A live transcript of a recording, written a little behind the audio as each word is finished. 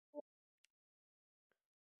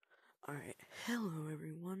Alright, hello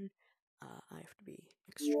everyone. I have to be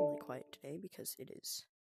extremely quiet today because it is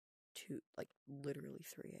literally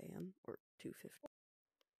 3 a.m. or 2:50.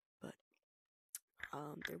 But,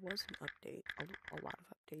 there was an update, a lot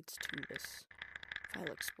of updates to this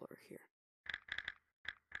file explorer here.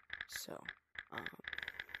 So,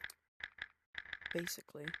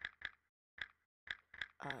 basically,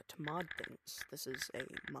 to mod things, this is a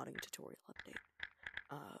modding tutorial update.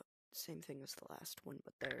 Same thing as the last one,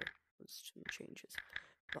 but there was some changes.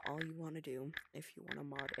 But all you want to do, if you want to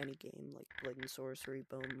mod any game, like Blade and Sorcery,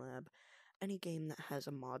 Bone Lab, any game that has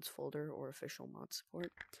a mods folder or official mod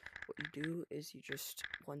support, what you do is you just,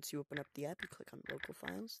 once you open up the app, you click on local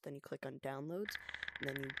files, then you click on downloads, and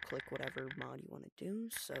then you click whatever mod you want to do.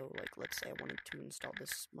 So, like, let's say I wanted to install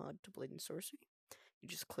this mod to Blade and Sorcery. You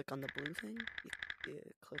just click on the blue thing, you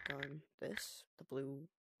click on this, the blue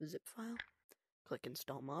zip file, click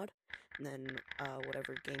install mod, and then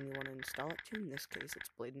whatever game you want to install it to, in this case it's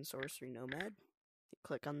Blade and Sorcery Nomad, you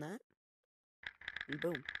click on that, and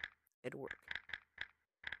boom, it'll work.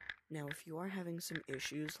 Now if you are having some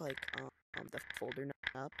issues like the folder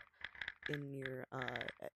not up in your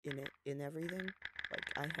in everything,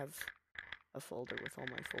 like I have a folder with all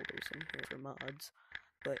my folders in here for mods,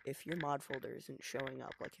 but if your mod folder isn't showing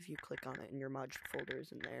up, like if you click on it and your mod folder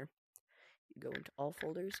isn't there, you go into all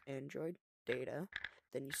folders, Android, data,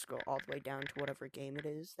 then you scroll all the way down to whatever game it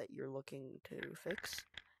is that you're looking to fix.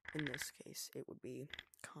 In this case, it would be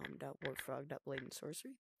com.warfrog.blade and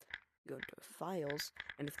sorcery. Go into files,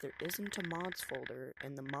 and if there isn't a mods folder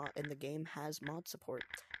and the game has mod support,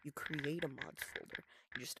 you create a mods folder.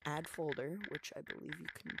 You just add folder, which I believe you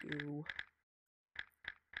can do.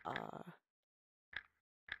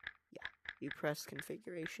 You press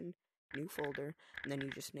configuration, new folder, and then you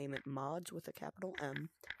just name it mods with a capital M,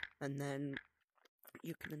 and then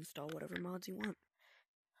you can install whatever mods you want.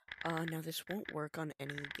 Now this won't work on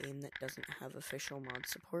any game that doesn't have official mod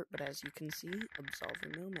support, but as you can see, Absolver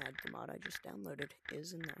Nomad, the mod I just downloaded,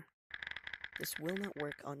 is in there. This will not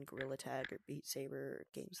work on Gorilla Tag or Beat Saber,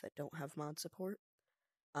 games that don't have mod support,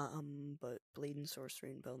 but Blade and Sorcery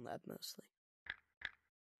and Bone Lab mostly.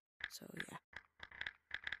 So yeah.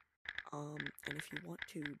 And if you want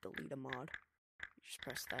to delete a mod, you just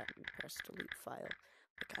press that and press delete file.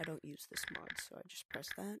 Like, I don't use this mod, so I just press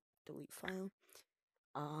that, delete file.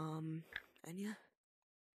 And yeah.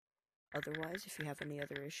 Otherwise, if you have any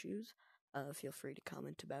other issues, feel free to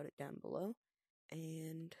comment about it down below,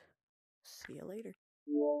 and see you later.